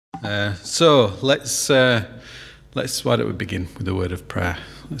So let's why don't we begin with a word of prayer?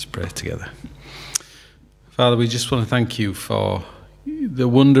 Let's pray together. Father, we just want to thank you for the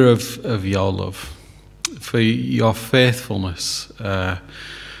wonder of your love, for your faithfulness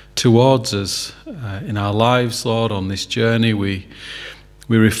towards us in our lives, Lord. On this journey, we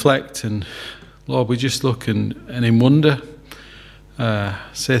reflect, and Lord, we just look and in wonder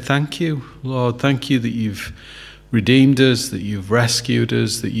say thank you, Lord. Thank you that you've redeemed us, that you've rescued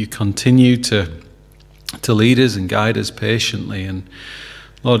us, that you continue to lead us and guide us patiently. And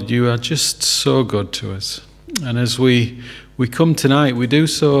Lord, you are just so good to us. And as we come tonight, we do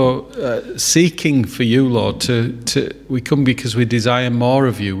so seeking for you, Lord. We come because we desire more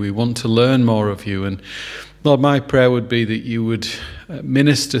of you. We want to learn more of you. And Lord, my prayer would be that you would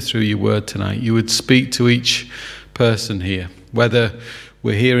minister through your word tonight. You would speak to each person here, whether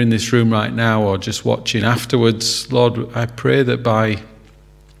we're here in this room right now or just watching afterwards. Lord, I pray that by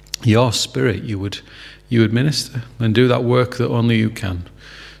your Spirit you would minister and do that work that only you can.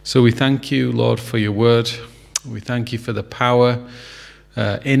 So we thank you, Lord, for your word. We thank you for the power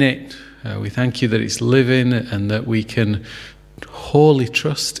in it. We thank you that it's living and that we can wholly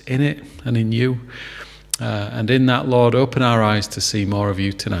trust in it and in you. And in that, Lord, open our eyes to see more of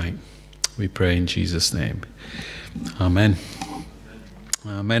you tonight. We pray in Jesus' name. Amen.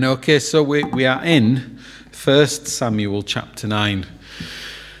 Amen. Okay, so we are in 1 Samuel chapter 9.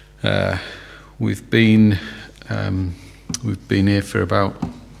 We've been here for about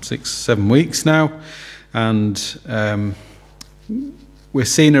 6-7 weeks now, and we're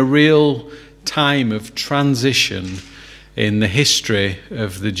seeing a real time of transition in the history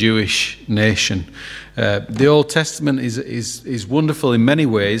of the Jewish nation. The Old Testament is wonderful in many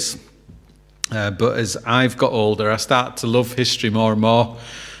ways. But as I've got older, I start to love history more and more,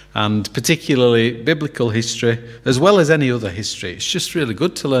 and particularly biblical history, as well as any other history. It's just really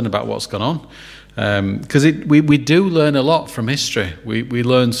good to learn about what's gone on, because we do learn a lot from history. We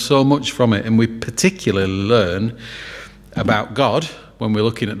learn so much from it, and we particularly learn about God when we're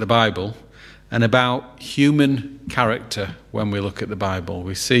looking at the Bible, and about human character when we look at the Bible.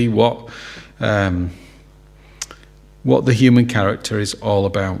 We see what the human character is all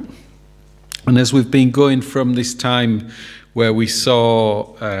about. And as we've been going from this time where we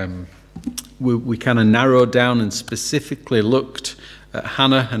saw, we kind of narrowed down and specifically looked at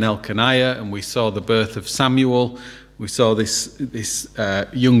Hannah and Elkanah, and we saw the birth of Samuel. We saw this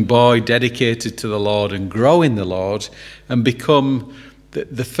young boy dedicated to the Lord and grow in the Lord and become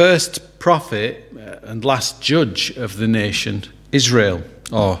the first prophet and last judge of the nation Israel,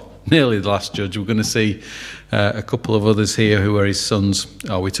 or nearly the last judge. We're going to see a couple of others here who are his sons.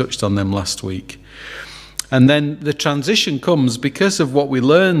 We touched on them last week. And then the transition comes because of what we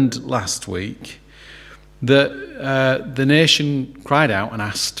learned last week, that the nation cried out and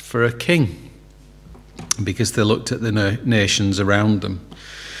asked for a king because they looked at the nations around them.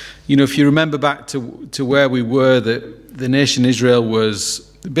 You know, if you remember back to where we were, the nation Israel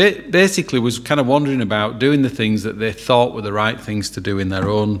was kind of wandering about, doing the things that they thought were the right things to do in their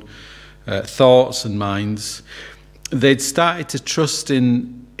own thoughts and minds. They'd started to trust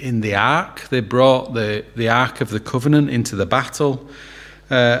in the ark. They brought the ark of the covenant into the battle,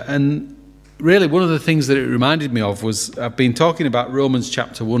 and really one of the things that it reminded me of was, I've been talking about Romans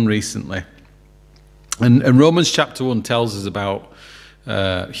chapter 1 recently, and Romans chapter 1 tells us about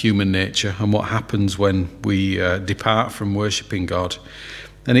human nature and what happens when we depart from worshipping God.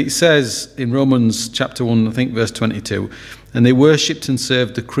 And it says in Romans chapter 1, I think verse 22, and they worshipped and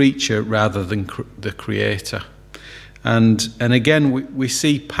served the creature rather than the creator. And again, we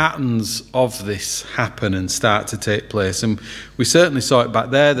see patterns of this happen and start to take place. And we certainly saw it back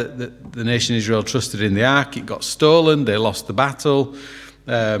there, that the nation Israel trusted in the ark. It got stolen. They lost the battle.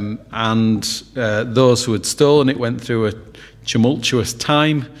 And those who had stolen it went through a tumultuous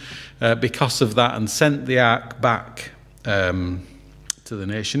time because of that, and sent the ark back to the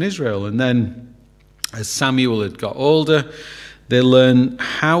nation Israel. And then as Samuel had got older, they learned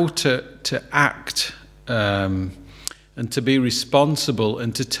how to act and to be responsible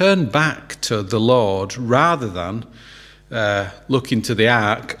and to turn back to the Lord rather than looking to the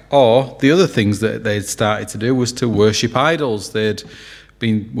ark. Or the other things that they'd started to do was to worship idols. They'd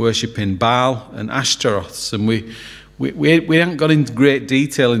been worshipping Baal and Ashtaroths, and we haven't got into great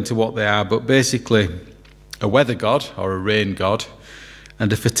detail into what they are, but basically a weather god or a rain god,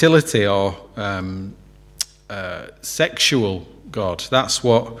 and a fertility or sexual god. That's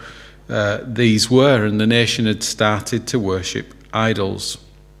what these were, and the nation had started to worship idols.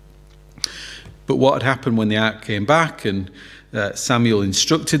 But what had happened when the ark came back and Samuel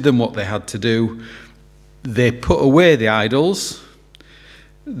instructed them what they had to do, they put away the idols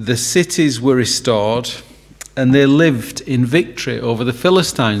the cities were restored, and they lived in victory over the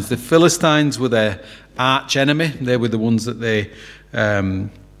Philistines. The Philistines were their arch enemy. They were the ones that they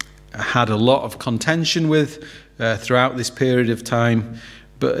had a lot of contention with throughout this period of time.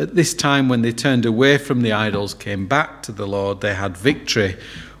 But at this time, when they turned away from the idols, came back to the Lord, they had victory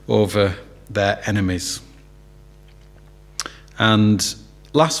over their enemies. And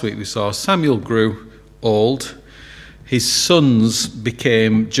last week we saw Samuel grew old. His sons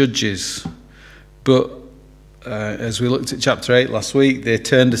became judges. But as we looked at chapter 8 last week, they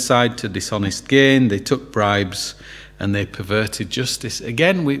turned aside to dishonest gain, they took bribes, and they perverted justice.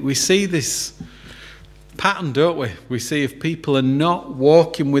 Again, we see this pattern, don't we? We see if people are not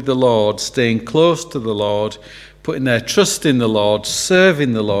walking with the Lord, staying close to the Lord, putting their trust in the Lord,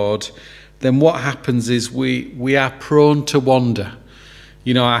 serving the Lord, then what happens is we are prone to wander.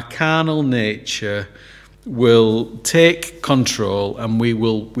 You know, our carnal nature will take control, and we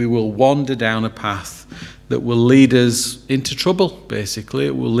will wander down a path that will lead us into trouble, basically.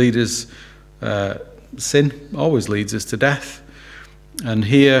 It will lead us, sin always leads us to death. And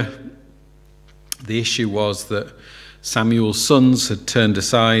here the issue was that Samuel's sons had turned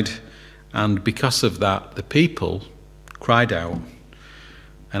aside, and because of that, the people cried out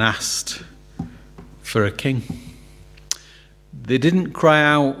and asked for a king. They didn't cry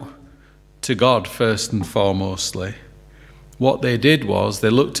out to God first and foremostly. What they did was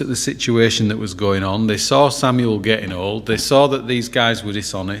they looked at the situation that was going on. They saw Samuel getting old. They saw that these guys were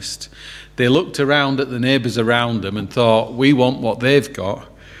dishonest. They looked around at the neighbours around them and thought, we want what they've got.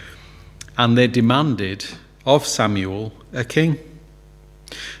 And they demanded of Samuel a king.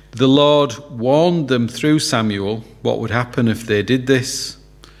 The Lord warned them through Samuel what would happen if they did this,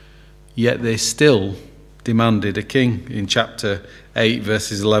 yet they still demanded a king. In chapter 8,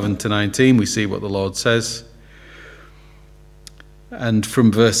 verses 11 to 19, we see what the Lord says. And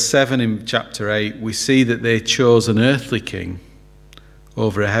from verse 7 in chapter 8, we see that they chose an earthly king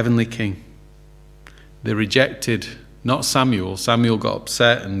over a heavenly king. They rejected not Samuel. Samuel got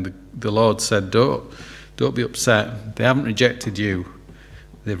upset, and the Lord said, don't be upset. They haven't rejected you.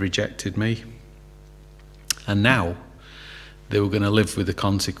 They've rejected me. And now they were going to live with the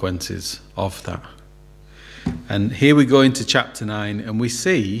consequences of that. And here we go into chapter 9, and we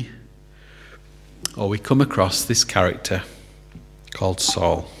see, or we come across this character called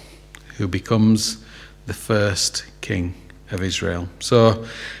Saul, who becomes the first king of Israel. So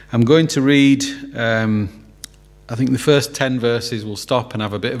I'm going to read, I think the first 10 verses. We'll stop and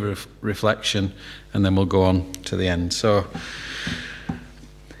have a bit of a reflection, and then we'll go on to the end. So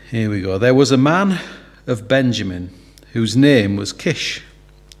here we go. There was a man of Benjamin whose name was Kish,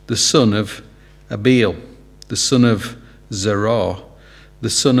 the son of Abiel, the son of Zerah, the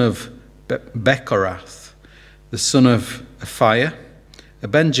son of Bechorath, the son of Aphiah, a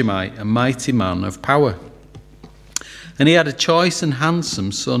Benjamite, a mighty man of power. And he had a choice and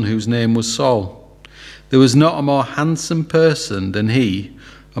handsome son whose name was Saul. There was not a more handsome person than he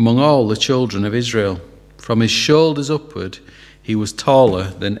among all the children of Israel. From his shoulders upward, he was taller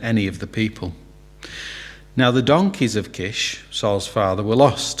than any of the people. Now the donkeys of Kish, Saul's father, were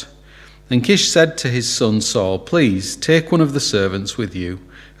lost. And Kish said to his son Saul, please take one of the servants with you.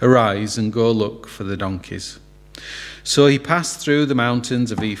 Arise and go look for the donkeys. So he passed through the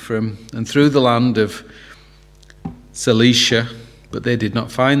mountains of Ephraim and through the land of Cilicia, but they did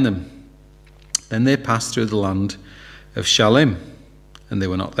not find them. Then they passed through the land of Shalim, and they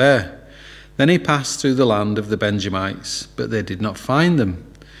were not there. Then he passed through the land of the Benjamites, but they did not find them.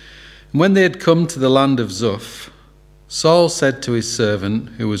 And when they had come to the land of Zuph, Saul said to his servant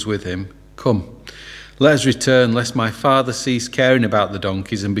who was with him, come, let us return, lest my father cease caring about the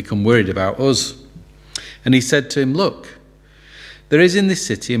donkeys and become worried about us. And he said to him, look, there is in this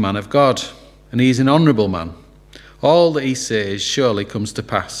city a man of God, and he is an honourable man. All that he says surely comes to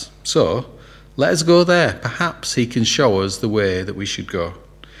pass. So let us go there. Perhaps he can show us the way that we should go.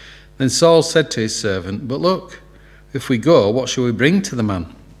 Then Saul said to his servant, but look, if we go, what shall we bring to the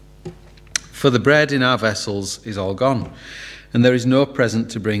man? For the bread in our vessels is all gone, and there is no present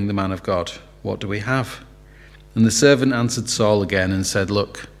to bring the man of God. What do we have? And the servant answered Saul again and said,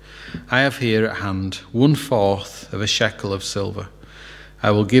 look, I have here at hand 1/4 of a shekel of silver.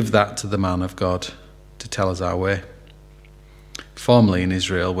 I will give that to the man of God to tell us our way. Formerly in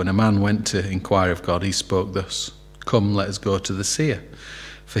Israel, when a man went to inquire of God, he spoke thus, come, let us go to the seer.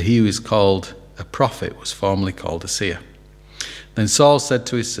 For he who is called a prophet was formerly called a seer. Then Saul said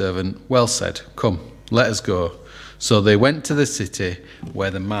to his servant, well said, come, let us go. So they went to the city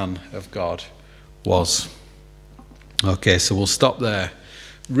where the man of God was. Okay, so we'll stop there.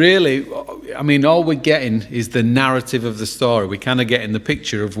 really, I mean, all we're getting is the narrative of the story. We're kind of getting the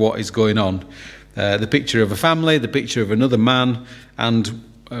picture of what is going on. The picture of a family, the picture of another man, and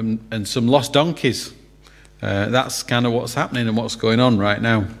some lost donkeys. That's kind of what's happening and what's going on right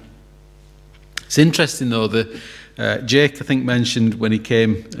now. It's interesting, though, that Jake, I think, mentioned when he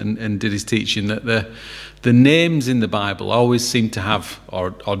came and did his teaching that the names in the Bible always seem to have,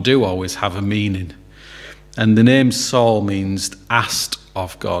 or do always have, a meaning. And the name Saul means asked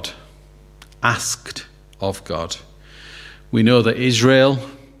of God. Asked of God. We know that Israel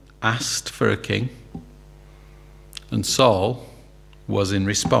asked for a king, and Saul was in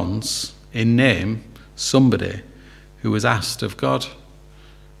response, in name, somebody who was asked of God.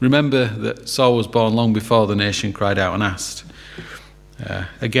 Remember that Saul was born long before the nation cried out and asked.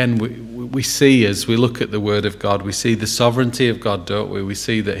 Again, we see, as we look at the Word of God, we see the sovereignty of God, don't we? We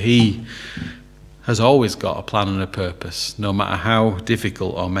see that He has always got a plan and a purpose, no matter how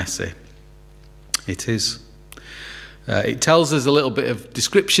difficult or messy it is. It tells us a little bit of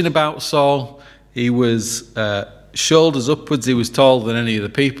description about Saul. He was shoulders upwards, he was taller than any of the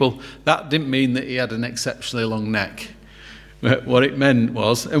people. That didn't mean that he had an exceptionally long neck. What it meant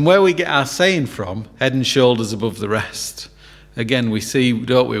was, and where we get our saying from, head and shoulders above the rest. Again, we see,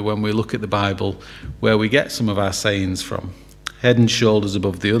 don't we, when we look at the Bible, where we get some of our sayings from. Head and shoulders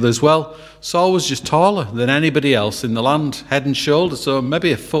above the others. Well, Saul was just taller than anybody else in the land, head and shoulders, so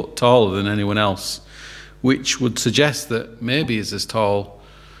maybe a foot taller than anyone else, which would suggest that maybe he's as tall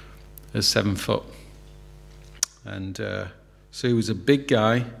as 7 foot. And so he was a big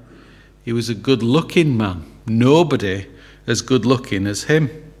guy. He was a good-looking man. Nobody as good-looking as him.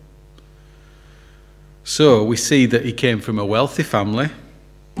 So we see that he came from a wealthy family,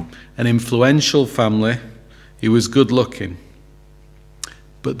 an influential family. He was good-looking.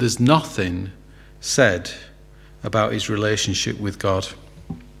 But there's nothing said about his relationship with God.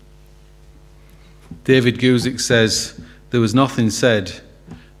 David Guzik says, there was nothing said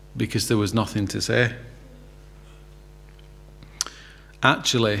because there was nothing to say.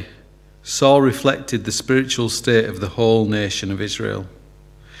 Actually, Saul reflected the spiritual state of the whole nation of Israel.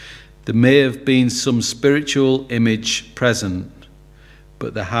 There may have been some spiritual image present,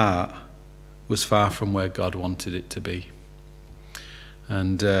 but the heart was far from where God wanted it to be.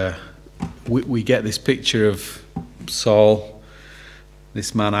 And we get this picture of Saul,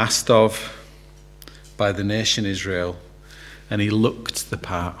 this man asked of by the nation Israel, and he looked the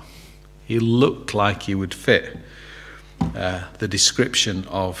part. He looked like he would fit the description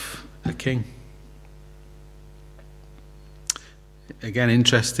of a king. Again,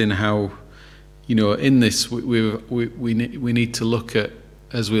 interesting how, you know, in this we need to look at,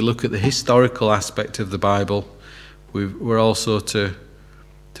 as we look at the historical aspect of the Bible, we're also to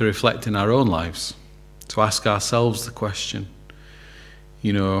reflect in our own lives, to ask ourselves the question,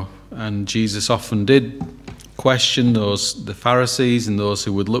 you know. And Jesus often did question the Pharisees and those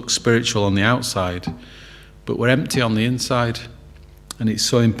who would look spiritual on the outside, but were empty on the inside. And it's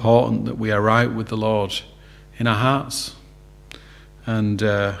so important that we are right with the Lord in our hearts. And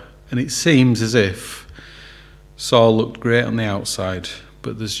it seems as if Saul looked great on the outside,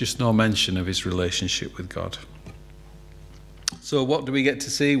 but there's just no mention of his relationship with God. So what do we get to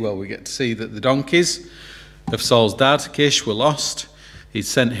see? Well, we get to see that the donkeys of Saul's dad, Kish, were lost. He'd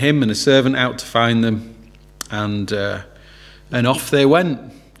sent him and a servant out to find them, and off they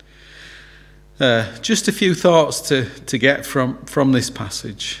went. Just a few thoughts to get from this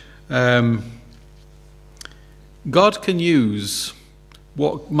passage. God can use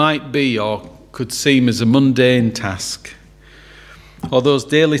what might be or could seem as a mundane task, or those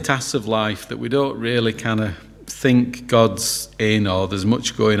daily tasks of life that we don't really kind of think God's in, or there's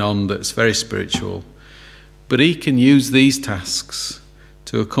much going on that's very spiritual. But he can use these tasks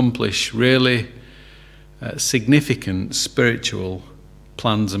to accomplish really significant spiritual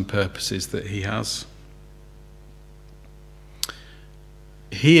plans and purposes that he has.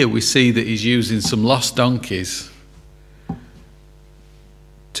 Here we see that he's using some lost donkeys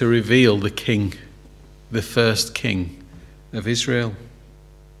to reveal the king, the first king of Israel.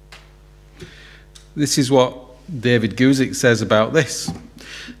 This is what David Guzik says about this.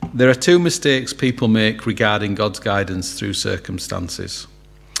 There are two mistakes people make regarding God's guidance through circumstances.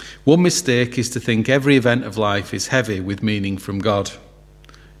 One mistake is to think every event of life is heavy with meaning from God.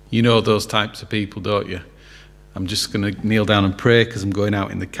 You know those types of people, don't you? I'm just going to kneel down and pray because I'm going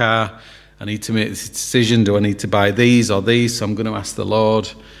out in the car. I need to make this decision. Do I need to buy these or these? So I'm going to ask the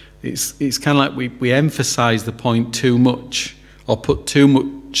Lord. It's kind of like we emphasize the point too much, or put too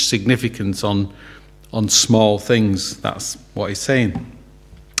much significance on small things. That's what he's saying.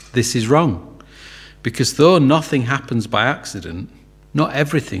 This is wrong, because though nothing happens by accident, Not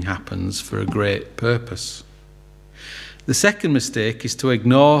everything happens for a great purpose. The second mistake is to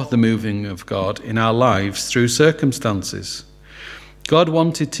ignore the moving of God in our lives through circumstances. God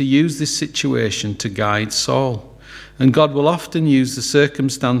wanted to use this situation to guide Saul, and God will often use the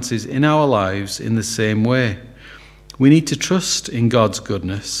circumstances in our lives in the same way. We need to trust in God's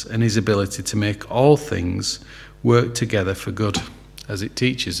goodness and his ability to make all things work together for good, as it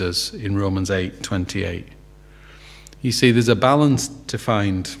teaches us in Romans 8:28. You see, there's a balance to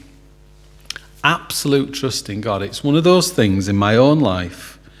find. Absolute trust in God. It's one of those things in my own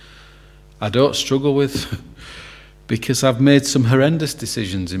life I don't struggle with because I've made some horrendous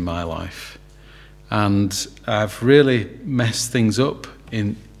decisions in my life, and I've really messed things up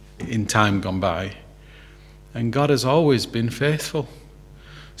in time gone by. And God has always been faithful.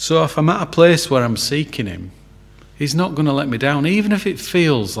 So if I'm at a place where I'm seeking him, he's not going to let me down, even if it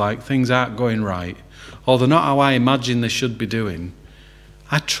feels like things aren't going right, or they're not how I imagine they should be doing.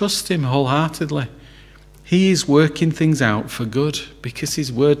 I trust him wholeheartedly. He is working things out for good because his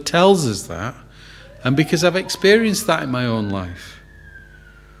word tells us that, and because I've experienced that in my own life.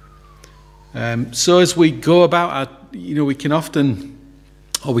 So as we go about we can often,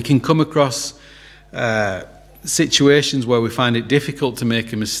 or we can come across situations where we find it difficult to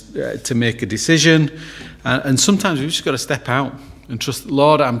make a decision, and sometimes we've just got to step out and trust.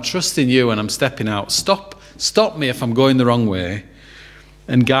 Lord, I'm trusting you, and I'm stepping out. Stop me if I'm going the wrong way,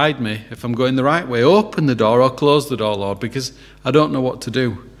 and guide me if I'm going the right way. Open the door or close the door, Lord, because I don't know what to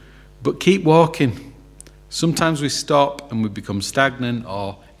do. But keep walking. Sometimes we stop and we become stagnant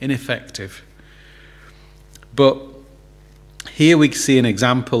or ineffective. But here we see an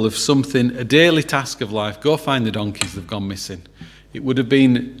example of something, a daily task of life. Go find the donkeys that have gone missing. It would have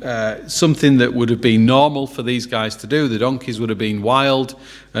been something that would have been normal for these guys to do. The donkeys would have been wild,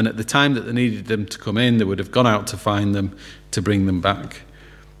 and at the time that they needed them to come in, they would have gone out to find them, to bring them back.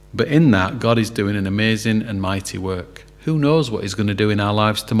 But in that, God is doing an amazing and mighty work. Who knows what he's going to do in our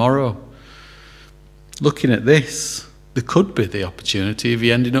lives tomorrow? Looking at this, there could be the opportunity of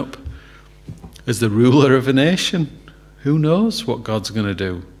you ending up as the ruler of a nation. Who knows what God's going to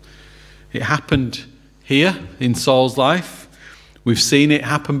do? It happened here in Saul's life. We've seen it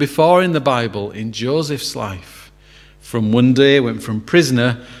happen before in the Bible, in Joseph's life. From one day, went from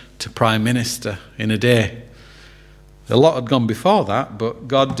prisoner to prime minister in a day. A lot had gone before that, but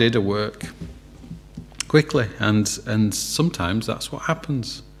God did a work quickly, and sometimes that's what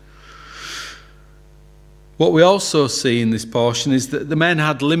happens. What we also see in this portion is that the men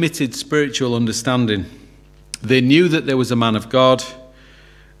had limited spiritual understanding. They knew that there was a man of God,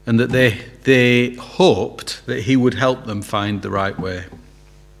 and that they hoped that he would help them find the right way.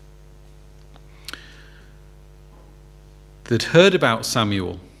 They'd heard about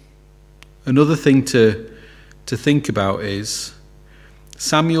Samuel. Another thing to think about is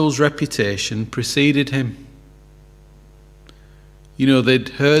Samuel's reputation preceded him. They'd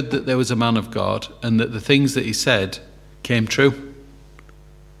heard that there was a man of God and that the things that he said came true.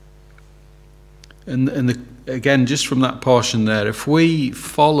 And again, just from that portion there, if we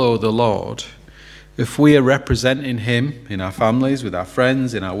follow the Lord, if we are representing him in our families, with our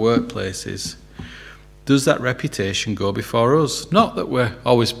friends, in our workplaces, does that reputation go before us? Not that we're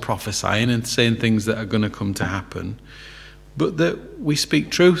always prophesying and saying things that are going to come to happen, but that we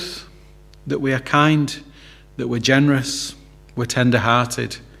speak truth, that we are kind, that we're generous, we're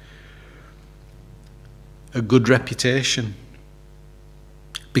tender-hearted. A good reputation.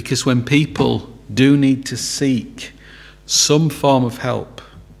 Because when people do need to seek some form of help,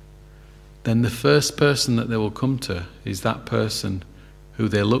 then the first person that they will come to is that person who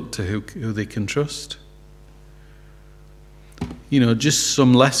they look to, who they can trust. Just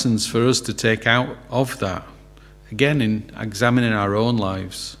some lessons for us to take out of that. Again, in examining our own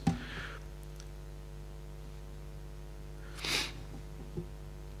lives.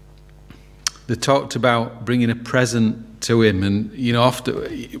 They talked about bringing a present to him, and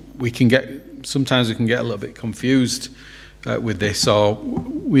sometimes we can get a little bit confused with this, or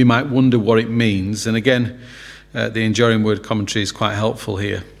we might wonder what it means. And again, the Enduring Word Commentary is quite helpful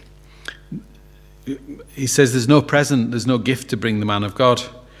here. He says there's no present, there's no gift to bring the man of God.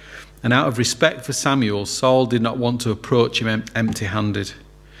 And out of respect for Samuel, Saul did not want to approach him empty-handed.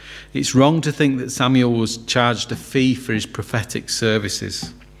 It's wrong to think that Samuel was charged a fee for his prophetic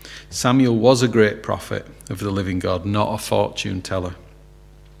services. Samuel was a great prophet of the living God, not a fortune teller.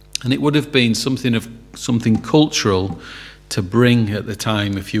 And it would have been something cultural to bring at the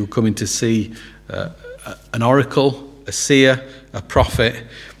time if you were coming to see an oracle, a seer, a prophet,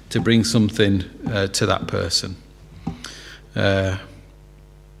 to bring something to that person.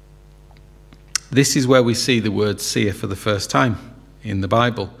 This is where we see the word seer for the first time in the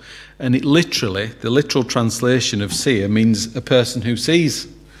Bible. And it literally, the literal translation of seer means a person who sees,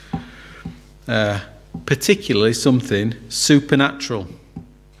 particularly something supernatural.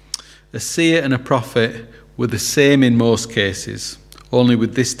 A seer and a prophet were the same in most cases, only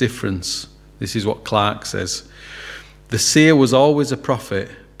with this difference. This is what Clark says. The seer was always a prophet,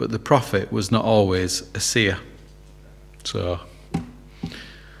 but the prophet was not always a seer. So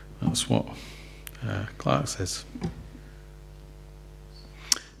that's what Clark says.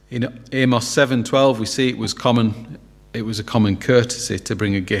 In Amos 7:12, we see it was a common courtesy to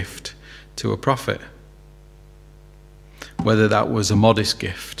bring a gift to a prophet, whether that was a modest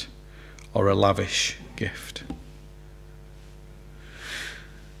gift or a lavish gift.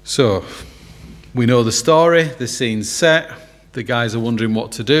 So we know the story, the scene's set, the guys are wondering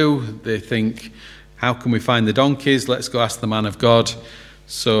what to do. They think, how can we find the donkeys? Let's go ask the man of God.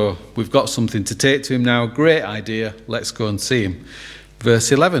 So we've got something to take to him now. Great idea. Let's go and see him.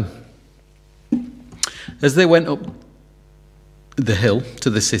 Verse 11. As they went up the hill to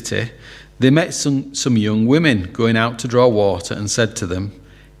the city, they met some young women going out to draw water and said to them,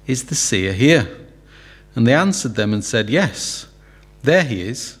 "Is the seer here?" And they answered them and said, "Yes, there he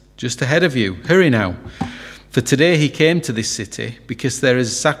is, just ahead of you. Hurry now. For today he came to this city, because there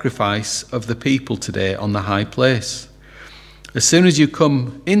is a sacrifice of the people today on the high place. As soon as you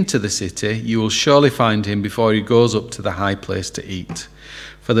come into the city, you will surely find him before he goes up to the high place to eat.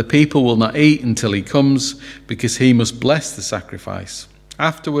 For the people will not eat until he comes, because he must bless the sacrifice.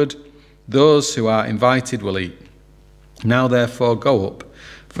 Afterward, those who are invited will eat. Now therefore go up,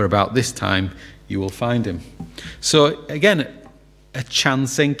 for about this time you will find him." So again, a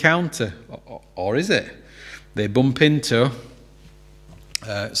chance encounter, or is it? They bump into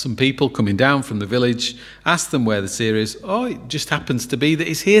some people coming down from the village, ask them where the seer is. Oh, it just happens to be that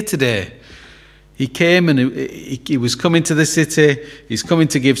he's here today. He came and he was coming to the city. He's coming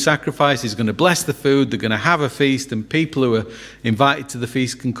to give sacrifice. He's going to bless the food. They're going to have a feast, and people who are invited to the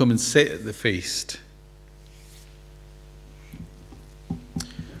feast can come and sit at the feast.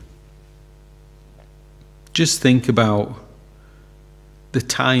 Just think about the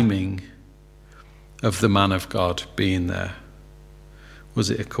timing of the man of God being there. Was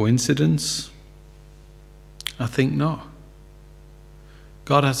it a coincidence? I think not.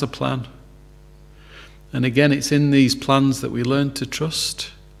 God has a plan. And again, it's in these plans that we learn to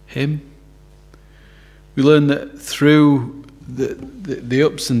trust him. We learn that through the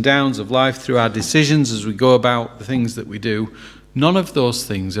ups and downs of life, through our decisions as we go about the things that we do, none of those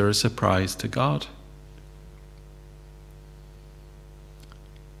things are a surprise to God.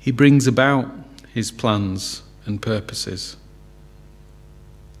 He brings about his plans and purposes.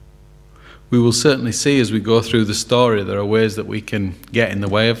 We will certainly see as we go through the story, there are ways that we can get in the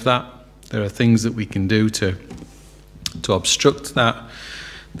way of that. There are things that we can do to obstruct that.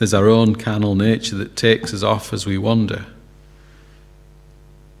 There's our own carnal nature that takes us off as we wander.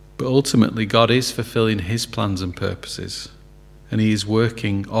 But ultimately, God is fulfilling his plans and purposes, and he is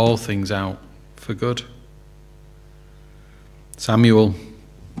working all things out for good. Saul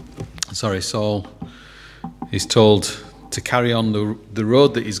is told to carry on the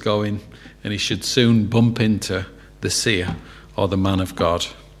road that he's going, and he should soon bump into the seer or the man of God,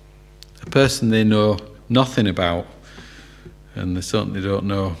 a person they know nothing about, and they certainly don't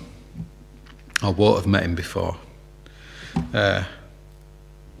know or won't have met him before. Where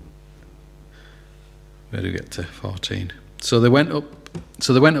do we get to? 14. So they went up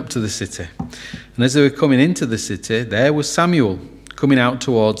to the city, and as they were coming into the city, there was Samuel coming out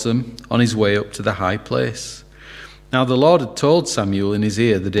towards them on his way up to the high place. Now the Lord had told Samuel in his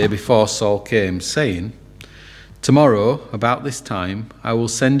ear the day before Saul came, saying, "Tomorrow, about this time, I will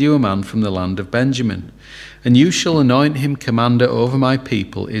send you a man from the land of Benjamin, and you shall anoint him commander over my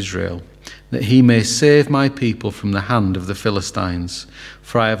people Israel, that he may save my people from the hand of the Philistines.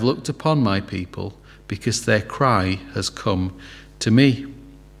 For I have looked upon my people, because their cry has come to me."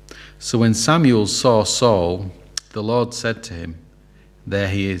 So when Samuel saw Saul, the Lord said to him, "There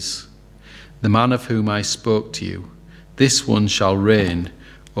he is, the man of whom I spoke to you. This one shall reign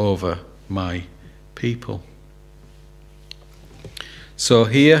over my people." So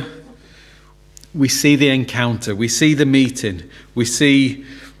here we see the encounter, we see the meeting, we see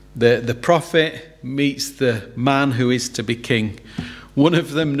the prophet meets the man who is to be king. One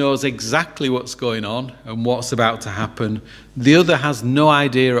of them knows exactly what's going on and what's about to happen. The other has no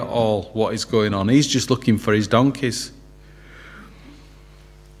idea at all what is going on. He's just looking for his donkeys.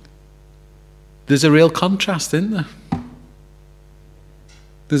 There's a real contrast, isn't there?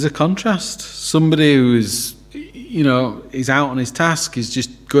 There's a contrast. Somebody who is, is out on his task, is just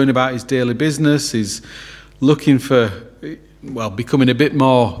going about his daily business, is looking for becoming a bit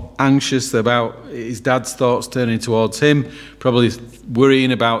more anxious about his dad's thoughts turning towards him, probably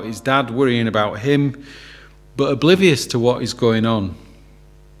worrying about his dad, worrying about him, but oblivious to what is going on.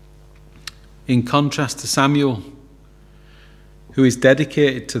 In contrast to Samuel, who is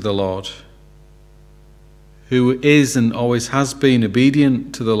dedicated to the Lord, who is and always has been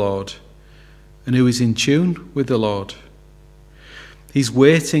obedient to the Lord, and who is in tune with the Lord. He's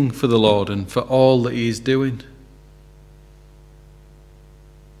waiting for the Lord and for all that he is doing.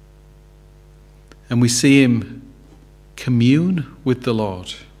 And we see him commune with the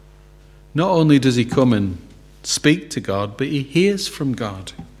Lord. Not only does he come and speak to God, but he hears from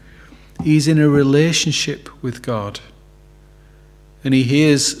God. He's in a relationship with God. And he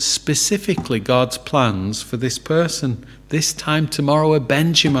hears specifically God's plans for this person. This time tomorrow, a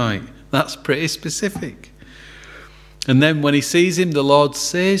Benjamite. That's pretty specific. And then when he sees him, the Lord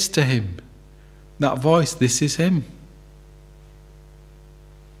says to him, that voice, this is him.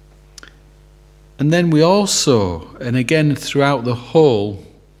 And then we also, and again throughout the whole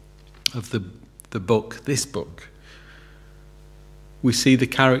of the book, this book, we see the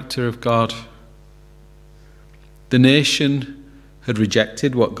character of God. The nation had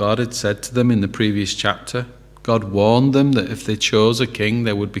rejected what God had said to them in the previous chapter. God warned them that if they chose a king,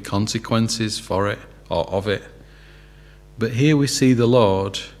 there would be consequences for it or of it. But here we see the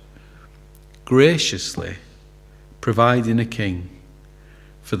Lord graciously providing a king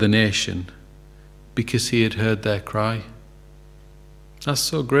for the nation because he had heard their cry. That's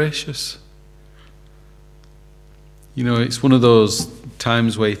so gracious. You know, it's one of those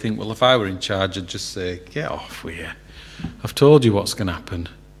times where you think, well, if I were in charge, I'd just say, get off with you. I've told you what's going to happen.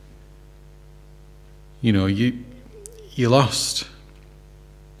 You know, you lost.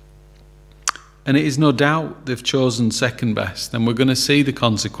 And it is no doubt they've chosen second best, and we're going to see the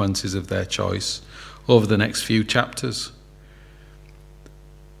consequences of their choice over the next few chapters.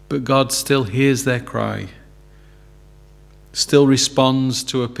 But God still hears their cry, still responds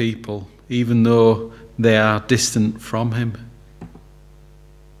to a people, even though they are distant from him.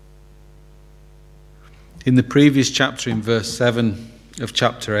 In the previous chapter, in verse 7 of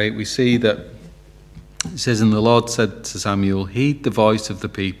chapter 8, we see that it says, "And the Lord said to Samuel, heed the voice of the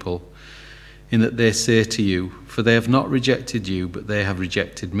people, in that they say to you, for they have not rejected you, but they have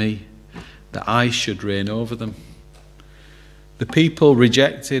rejected me, that I should reign over them." The people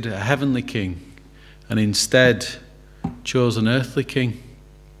rejected a heavenly king and instead chose an earthly king,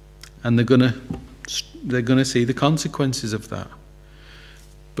 and they're going to see the consequences of that.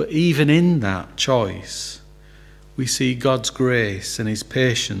 But even in that choice, we see God's grace and his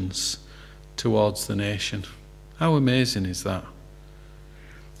patience towards the nation. How amazing is that?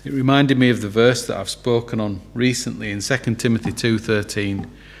 It reminded me of the verse that I've spoken on recently in 2 Timothy 2:13.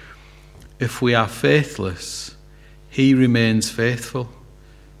 If we are faithless, he remains faithful.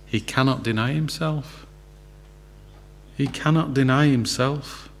 He cannot deny himself. He cannot deny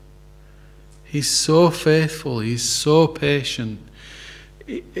himself. He's so faithful. He's so patient.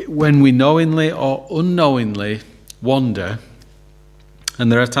 When we knowingly or unknowingly wander,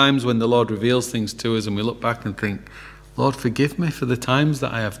 and there are times when the Lord reveals things to us and we look back and think, Lord, forgive me for the times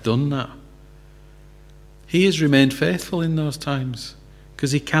that I have done that. He has remained faithful in those times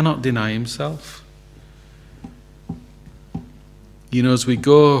because he cannot deny himself. You know, as we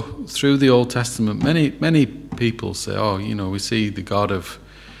go through the Old Testament, many people say, oh, you know, we see the God of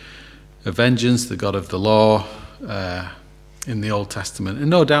vengeance, the God of the law in the Old Testament. And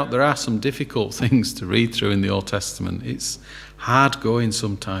no doubt there are some difficult things to read through in the Old Testament. It's hard going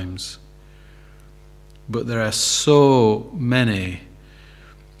sometimes. But there are so many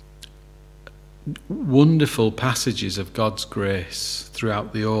wonderful passages of God's grace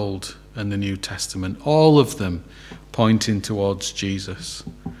throughout the Old and the New Testament, all of them pointing towards Jesus.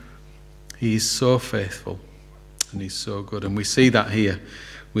 He is so faithful and he's so good. And we see that here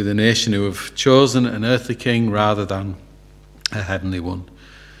with a nation who have chosen an earthly king rather than a heavenly one.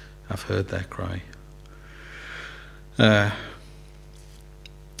 I've heard their cry.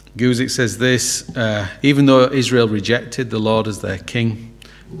 Guzik says this, even though Israel rejected the Lord as their king,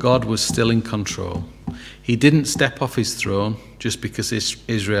 God was still in control. He didn't step off his throne just because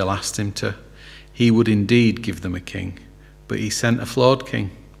Israel asked him to. He would indeed give them a king, but he sent a flawed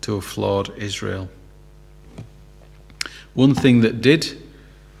king to a flawed Israel. One thing that did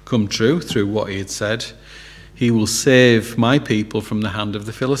come true through what he had said, he will save my people from the hand of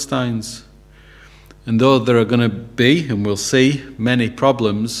the Philistines. And though there are going to be, and we'll see, many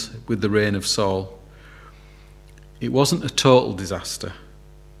problems with the reign of Saul, it wasn't a total disaster.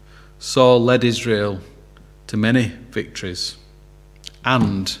 Saul led Israel to many victories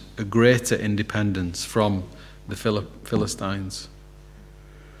and a greater independence from the Philistines.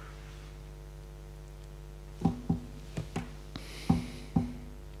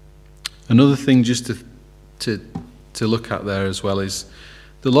 Another thing just to look at there as well is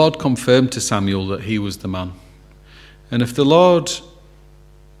the Lord confirmed to Samuel that he was the man. And if the Lord,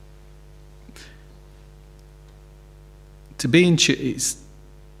 to be in tune,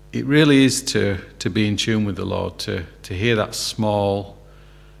 it really is to be in tune with the Lord, to hear that small,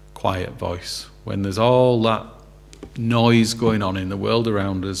 quiet voice when there's all that noise going on in the world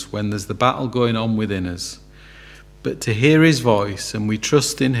around us, when there's the battle going on within us. But to hear his voice, and we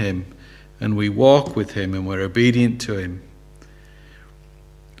trust in him, and we walk with him, and we're obedient to him.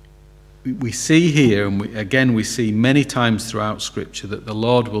 We see here, and we see many times throughout Scripture, that the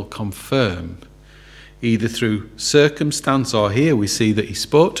Lord will confirm, either through circumstance, or here we see that he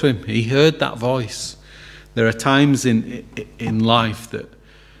spoke to him. He heard that voice. There are times in life that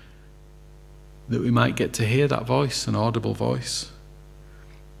we might get to hear that voice, an audible voice.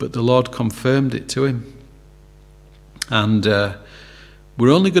 But the Lord confirmed it to him. And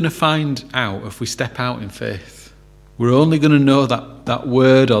we're only going to find out if we step out in faith. We're only going to know that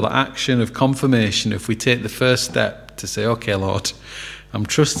word or that action of confirmation if we take the first step to say, okay, Lord, I'm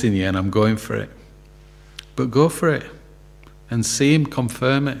trusting you and I'm going for it. But go for it and see him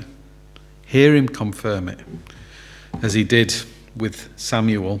confirm it. Hear him confirm it, as he did with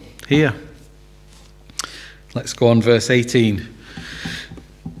Samuel here. Let's go on, verse 18.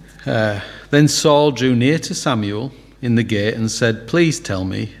 Then Saul drew near to Samuel in the gate and said, "Please tell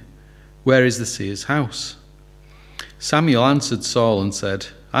me, where is the seer's house?" Samuel answered Saul and said,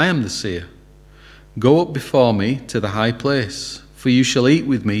 "I am the seer. Go up before me to the high place, for you shall eat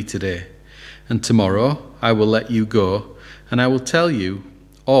with me today, and tomorrow I will let you go, and I will tell you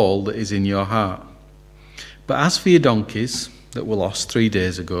all that is in your heart. But as for your donkeys that were lost 3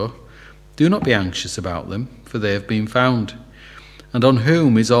 days ago, do not be anxious about them, for they have been found. And on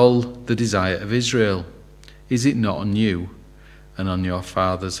whom is all the desire of Israel? Is it not on you and on your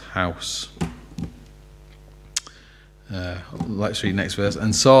father's house?" Let's read next verse.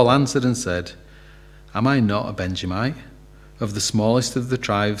 And Saul answered and said, "Am I not a Benjamite, of the smallest of the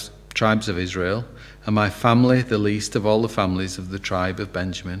tribes of Israel, and my family the least of all the families of the tribe of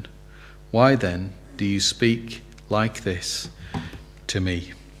Benjamin? Why then do you speak like this to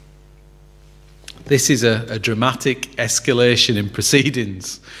me?" This is a dramatic escalation in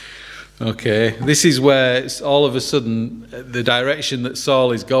proceedings. Okay, this is where it's all of a sudden the direction that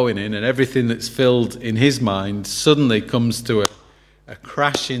Saul is going in and everything that's filled in his mind suddenly comes to a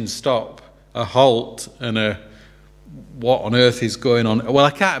crashing stop, a halt, and what on earth is going on? Well, I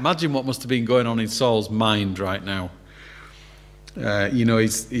can't imagine what must have been going on in Saul's mind right now.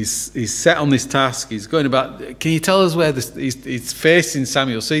 He's set on this task. He's going about. Can you tell us where he's facing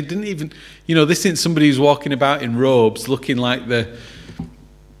Samuel? So he didn't even, this isn't somebody who's walking about in robes, looking like the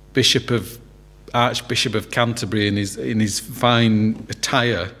Archbishop of Canterbury in his fine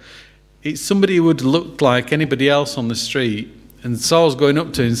attire. It's somebody who would look like anybody else on the street. And Saul's going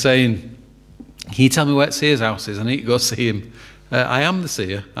up to him saying, "Can you tell me where the seer's house is? I need to go see him. I am the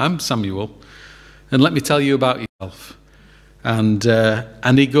seer. I'm Samuel. And let me tell you about yourself." And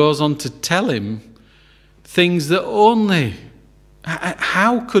he goes on to tell him things that only...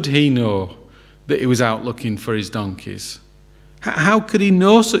 How could he know that he was out looking for his donkeys? How could he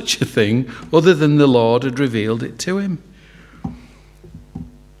know such a thing other than the Lord had revealed it to him?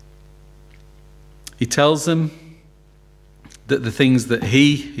 He tells them that the things that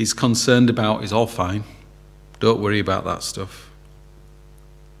he is concerned about is all fine. Don't worry about that stuff.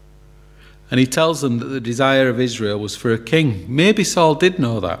 And he tells them that the desire of Israel was for a king. Maybe Saul did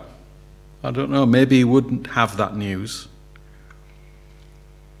know that. I don't know. Maybe he wouldn't have that news.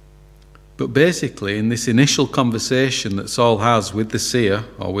 But basically, in this initial conversation that Saul has with the seer,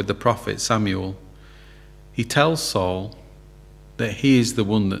 or with the prophet Samuel, he tells Saul that he is the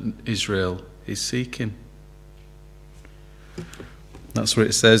one that Israel is seeking. That's what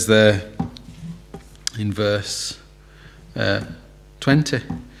it says there in verse 20.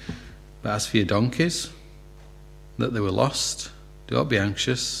 "But as for your donkeys, that they were lost, do not be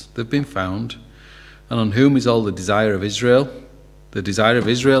anxious, they've been found. And on whom is all the desire of Israel? The desire of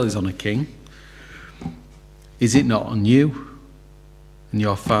Israel is on a king. Is it not on you and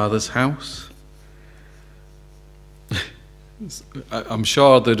your father's house?" I'm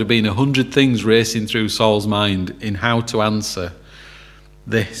sure there'd have been 100 things racing through Saul's mind in how to answer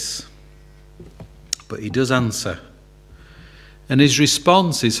this. But he does answer. And his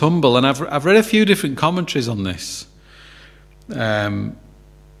response is humble. And I've read a few different commentaries on this.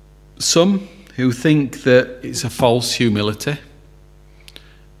 Some who think that it's a false humility.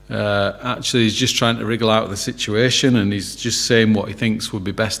 Actually, he's just trying to wriggle out of the situation, and he's just saying what he thinks would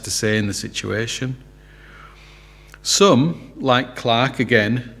be best to say in the situation. Some, like Clark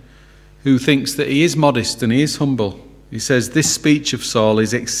again, who thinks that he is modest and he is humble. He says, this speech of Saul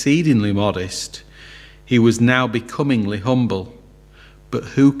is exceedingly modest. He was now becomingly humble. But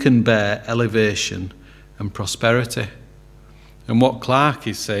who can bear elevation and prosperity? And what Clark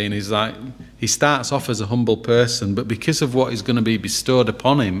is saying is like, he starts off as a humble person, but because of what is going to be bestowed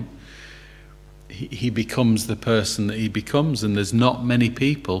upon him, he becomes the person that he becomes, and there's not many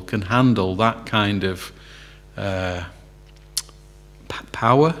people can handle that kind of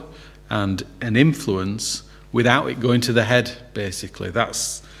power and an influence without it going to the head, basically.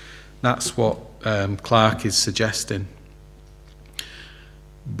 That's what Clark is suggesting.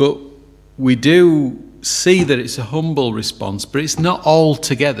 But we do see that it's a humble response, but it's not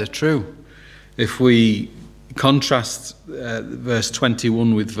altogether true. If we contrast verse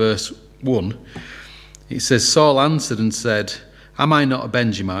 21 with verse 1, it says, Saul answered and said, am I not a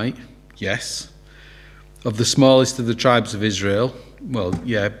Benjamite? Yes. Of the smallest of the tribes of Israel? Well,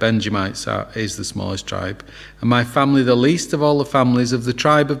 yeah, Benjamites is the smallest tribe. And my family the least of all the families of the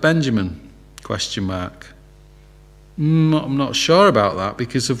tribe of Benjamin? Question mark. I'm not sure about that,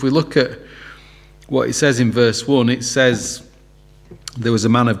 because if we look at what it says in verse 1, it says, there was a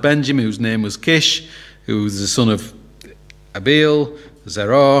man of Benjamin whose name was Kish, who was the son of Abiel,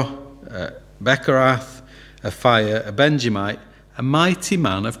 Zerah, Bechorath, a fire, a Benjamite, a mighty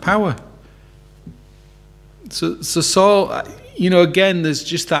man of power. So Saul, again, there's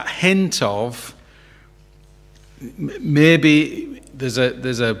just that hint of maybe there's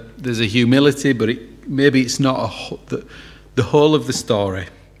a humility, but maybe it's not the whole of the story,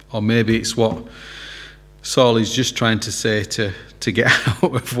 or maybe it's what Saul is just trying to say to get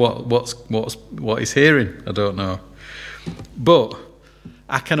out of what he's hearing. I don't know, but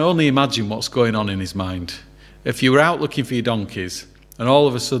I can only imagine what's going on in his mind. If you were out looking for your donkeys, and all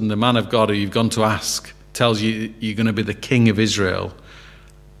of a sudden the man of God who you've gone to ask tells you you're going to be the king of Israel,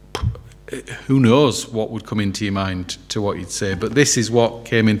 who knows what would come into your mind to what you'd say. But this is what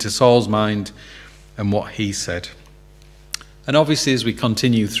came into Saul's mind and what he said. And obviously, as we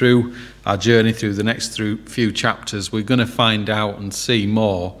continue through our journey through the next few chapters, we're going to find out and see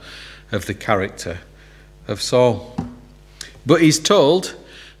more of the character of Saul. But he's told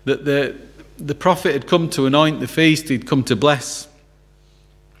that the prophet had come to anoint the feast, he'd come to bless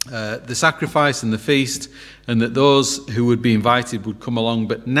the sacrifice and the feast, and that those who would be invited would come along.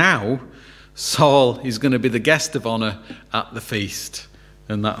 But now Saul is going to be the guest of honor at the feast,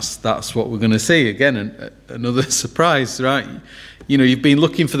 and that's what we're going to see again. Another surprise, right? You've been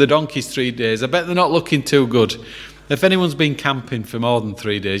looking for the donkeys 3 days. I bet they're not looking too good. If anyone's been camping for more than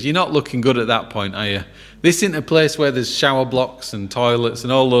 3 days, you're not looking good at that point, are you? This isn't a place where there's shower blocks and toilets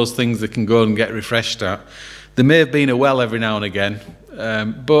and all those things they can go and get refreshed at. There may have been a well every now and again,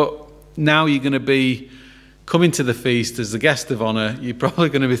 but now you're going to be coming to the feast as the guest of honor. You're probably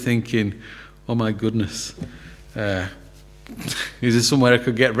going to be thinking, oh my goodness, is there somewhere I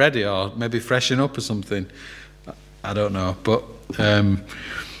could get ready, or maybe freshen up or something? I don't know, but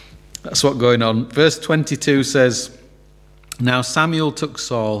that's what's going on. Verse 22 says, now Samuel took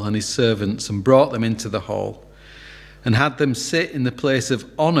Saul and his servants and brought them into the hall and had them sit in the place of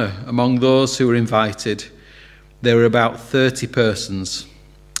honor among those who were invited. There were about 30 persons.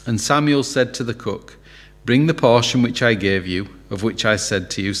 And Samuel said to the cook, bring the portion which I gave you, of which I said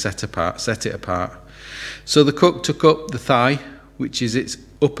to you, set it apart. So the cook took up the thigh, which is its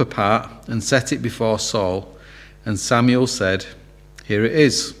upper part, and set it before Saul. And Samuel said, here it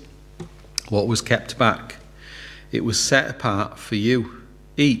is, what was kept back. It was set apart for you.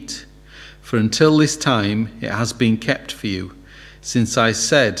 Eat, for until this time it has been kept for you, since I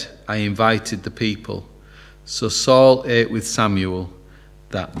said I invited the people. So Saul ate with Samuel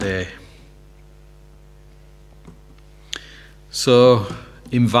that day. So,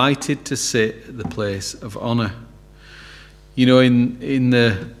 invited to sit at the place of honor. In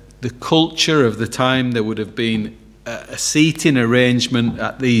the culture of the time, there would have been a seating arrangement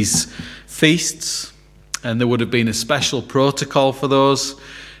at these feasts, and there would have been a special protocol for those.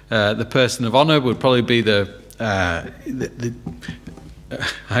 The person of honor would probably be I've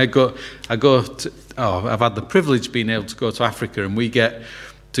had the privilege of being able to go to Africa, and we get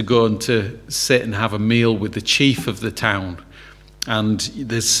to go and to sit and have a meal with the chief of the town. And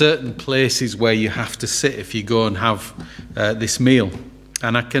there's certain places where you have to sit if you go and have this meal.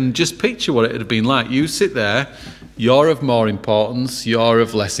 And I can just picture what it would have been like. You sit there, you're of more importance, you're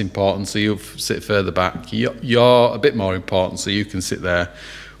of less importance, so you sit further back. You're a bit more important, so you can sit there.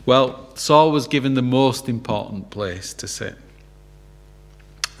 Well, Saul was given the most important place to sit.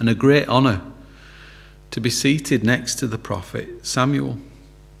 and a great honour to be seated next to the prophet Samuel.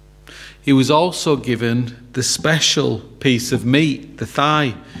 He was also given the special piece of meat, the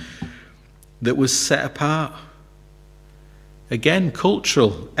thigh, that was set apart. Again,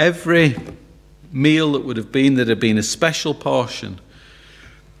 cultural. Every meal that would have been, that had been a special portion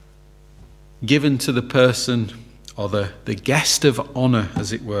given to the person or the guest of honour,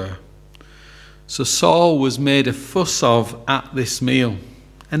 as it were. So Saul was made a fuss of at this meal.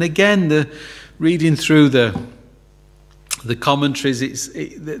 And again, reading through the commentaries,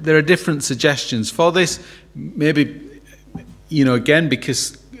 there are different suggestions for this. Maybe, again,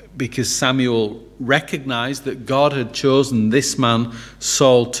 because Samuel recognised that God had chosen this man,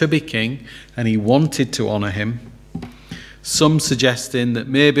 Saul, to be king, and he wanted to honour him. Some suggesting that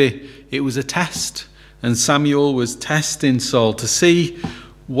maybe it was a test, and Samuel was testing Saul to see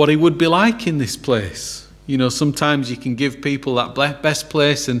what he would be like in this place. Sometimes you can give people that best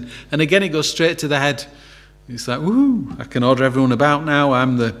place, and again it goes straight to the head. It's like, woo, I can order everyone about now.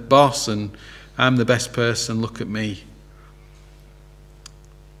 I'm the boss and I'm the best person. Look at me.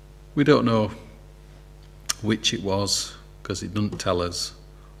 We don't know which it was because it doesn't tell us.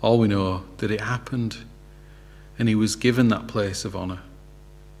 All we know that it happened and he was given that place of honour.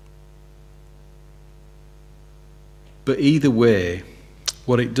 But either way,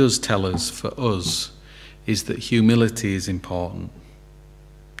 what it does tell us for us is that humility is important.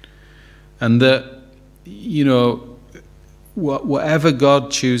 And that, whatever God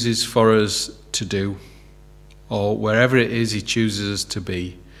chooses for us to do, or wherever it is he chooses us to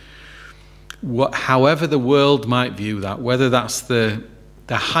be, however the world might view that, whether that's the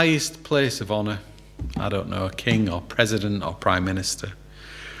highest place of honour, I don't know, a king or president or prime minister,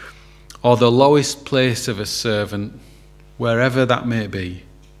 or the lowest place of a servant, wherever that may be,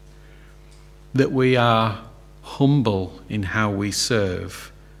 that we are humble in how we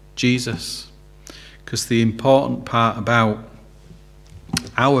serve Jesus. Because the important part about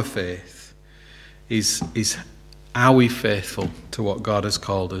our faith is are we faithful to what God has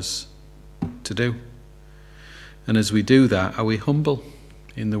called us to do? And as we do that, are we humble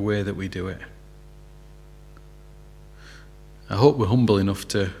in the way that we do it? I hope we're humble enough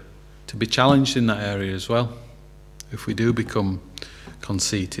to be challenged in that area as well, if we do become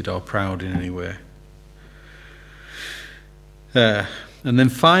conceited or proud in any way. And then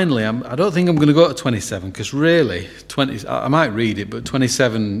finally, I don't think I'm going to go to 27, because really, I might read it, but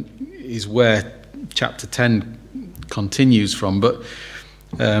 27 is where chapter 10 continues from. But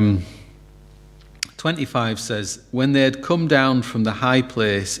 25 says, when they had come down from the high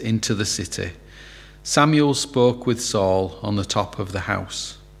place into the city, Samuel spoke with Saul on the top of the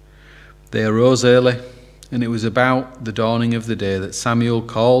house. They arose early, and it was about the dawning of the day that Samuel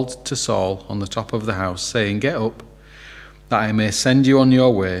called to Saul on the top of the house, saying, get up, that I may send you on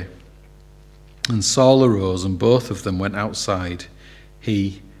your way. And Saul arose, and both of them went outside,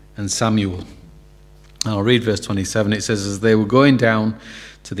 he and Samuel. I'll read verse 27. It says, as they were going down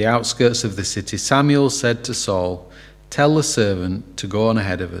to the outskirts of the city, Samuel said to Saul, tell the servant to go on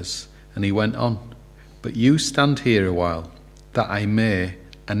ahead of us. And he went on. But you stand here a while, that I may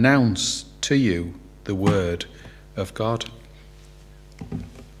announce to you the word of God.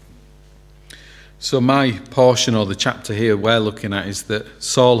 So my portion, or the chapter here we're looking at, is that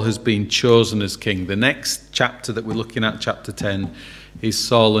Saul has been chosen as king. The next chapter that we're looking at, chapter 10, is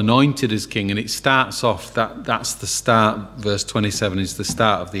Saul anointed as king. And it starts off, that's the start, verse 27 is the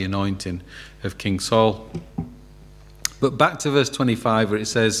start of the anointing of King Saul. But back to verse 25 where it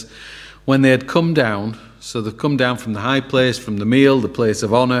says, when they had come down, so they've come down from the high place, from the meal, the place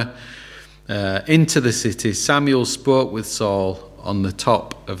of honour, into the city, Samuel spoke with Saul on the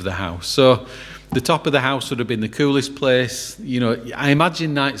top of the house. So the top of the house would have been the coolest place. I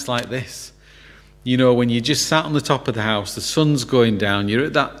imagine nights like this, when you just sat on the top of the house, the sun's going down, you're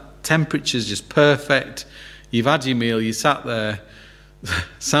at that temperature's just perfect, you've had your meal, you sat there,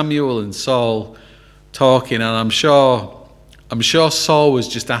 Samuel and Saul talking, and I'm sure Saul was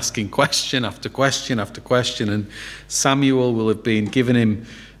just asking question after question after question, and Samuel will have been giving him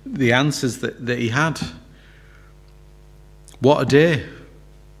the answers that he had. What a day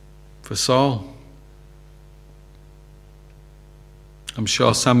for Saul. I'm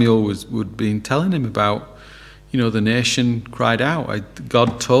sure Samuel would been telling him about, the nation cried out.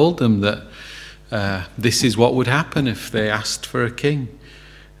 God told them that this is what would happen if they asked for a king.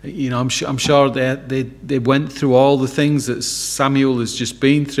 I'm sure they went through all the things that Samuel has just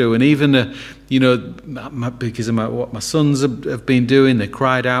been through, and even because of what my sons have been doing, they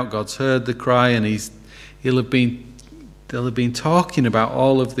cried out. God's heard the cry, and they'll have been talking about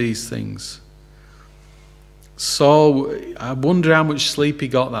all of these things. Saul, I wonder how much sleep he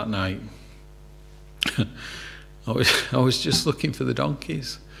got that night. I was just looking for the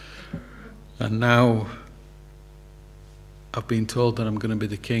donkeys. And now I've been told that I'm going to be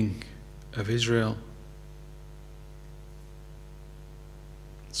the king of Israel.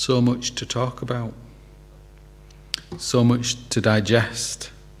 So much to talk about. So much to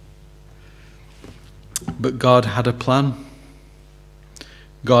digest. But God had a plan.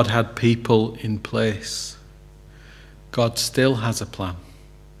 God had people in place. God still has a plan.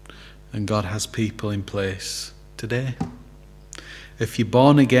 And God has people in place today. If you're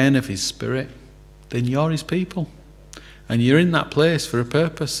born again of His Spirit, then you're His people. And you're in that place for a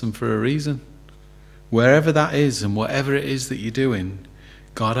purpose and for a reason. Wherever that is and whatever it is that you're doing,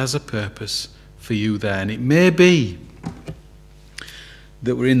 God has a purpose for you there. And it may be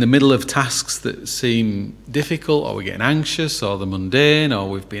that we're in the middle of tasks that seem difficult, or we're getting anxious, or they're mundane, or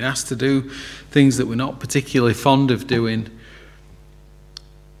we've been asked to do things that we're not particularly fond of doing.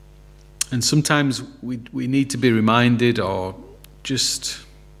 And sometimes we need to be reminded, or just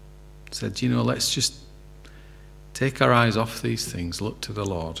said, you know, let's just take our eyes off these things, look to the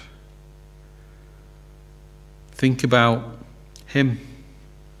Lord. Think about Him.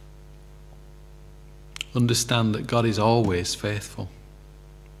 Understand that God is always faithful.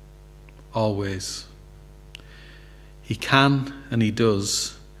 Always. He can and He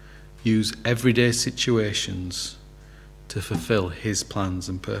does use everyday situations to fulfill His plans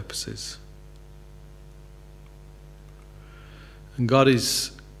and purposes. And God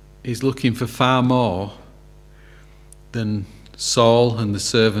is looking for far more than Saul and the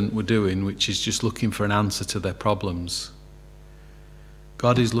servant were doing, which is just looking for an answer to their problems.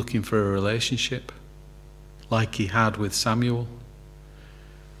 God is looking for a relationship like He had with Samuel,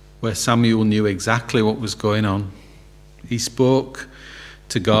 where Samuel knew exactly what was going on. He spoke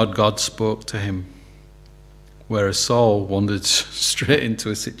to God, God spoke to him. Whereas Saul wandered straight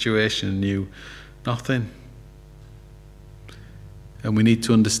into a situation and knew nothing. And we need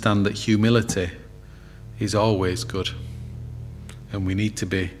to understand that humility is always good. And we need to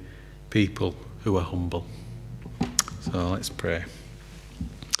be people who are humble. So let's pray.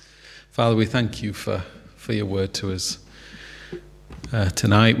 Father, we thank You for Your word to us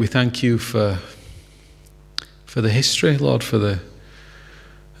tonight. We thank You for the history, Lord, for the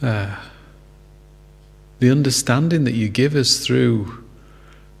understanding that You give us through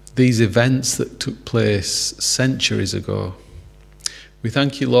these events that took place centuries ago. We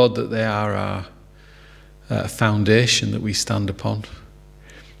thank You, Lord, that they are our foundation that we stand upon.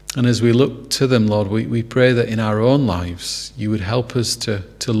 And as we look to them, Lord, we pray that in our own lives You would help us to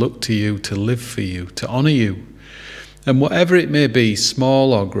look to You, to live for You, to honour You. And whatever it may be,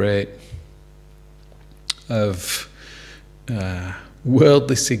 small or great, of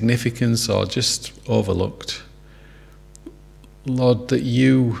worldly significance or just overlooked, Lord, that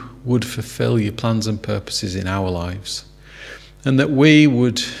You would fulfill Your plans and purposes in our lives. And that we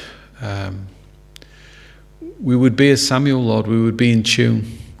would be as Samuel, Lord. We would be in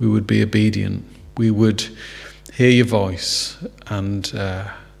tune. We would be obedient. We would hear Your voice and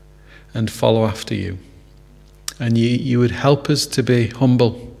follow after You. And you would help us to be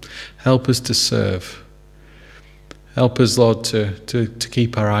humble. Help us to serve. Help us, Lord, to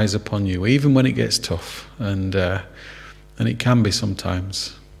keep our eyes upon You, even when it gets tough. And it can be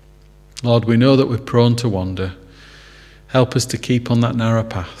sometimes. Lord, we know that we're prone to wander. Help us to keep on that narrow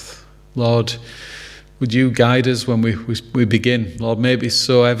path. Lord, would You guide us when we begin? Lord, may it be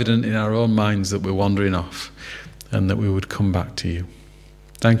so evident in our own minds that we're wandering off, and that we would come back to You.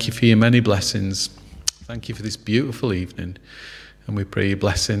 Thank You for Your many blessings. Thank You for this beautiful evening. And we pray Your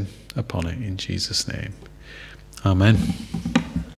blessing upon it in Jesus' name. Amen.